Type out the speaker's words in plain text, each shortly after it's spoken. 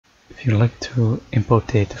If you like to import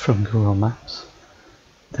data from Google Maps,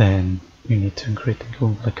 then you need to create a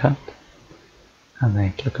Google account and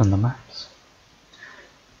then click on the maps.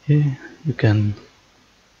 Here you can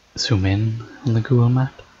zoom in on the Google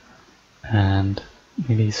map and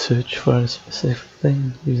maybe search for a specific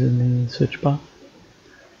thing using the search bar.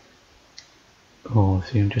 Or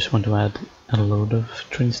if you just want to add a load of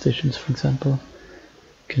train stations, for example,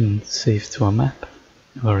 you can save to a map.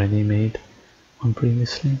 I've already made one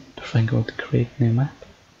previously. If I go to create new map,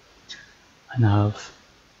 I now have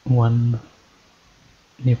one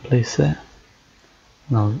new place there.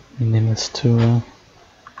 And I'll rename this to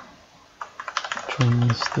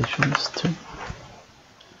train stations 2.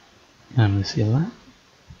 And we see that.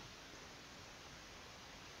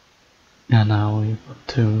 And now we want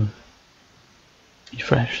to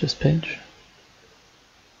refresh this page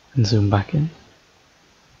and zoom back in.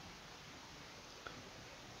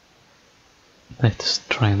 Let's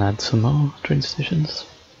try and add some more train stations.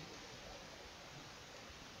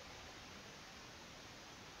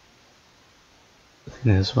 I think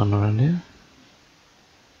there's one around here.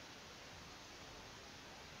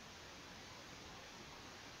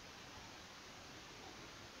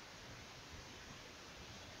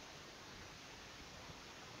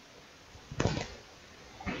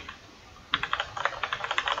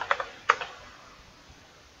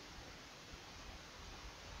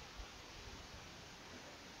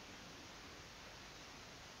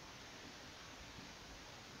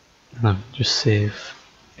 And I'll just save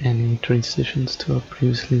any train stations to a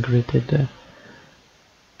previously created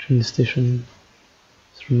train station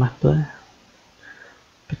map there.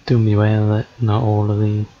 But do be aware that not all of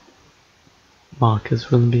the markers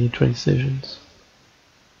will be train stations.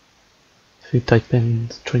 If you type in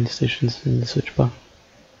train stations in the search bar,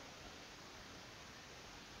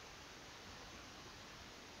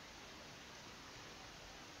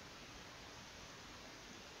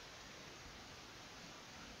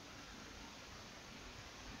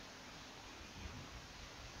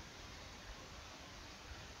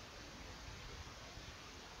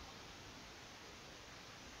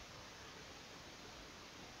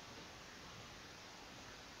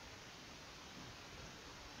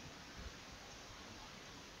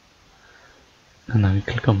 and then we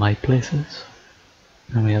click on My Places,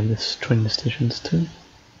 and we have this train stations too.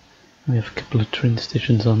 We have a couple of train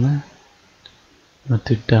stations on there. We want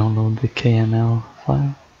to download the KML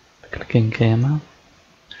file by clicking KML, and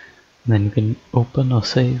then you can open or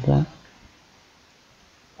save that,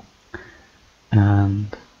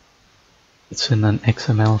 and it's in an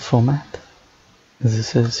XML format as it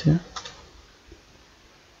says here.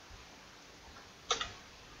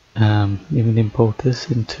 You can import this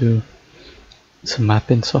into some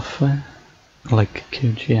mapping software like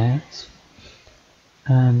QGIS,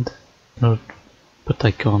 and it'll put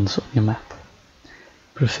icons on your map.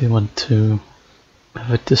 But if you want to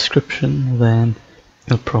have a description, then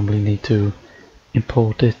you'll probably need to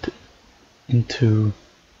import it into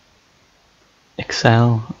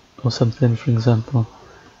Excel or something, for example,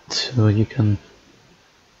 so you can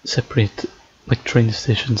separate like train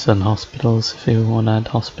stations and hospitals if you want to add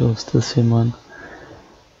hospitals to the same one,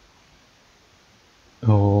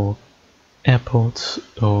 or airports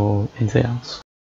or anything else.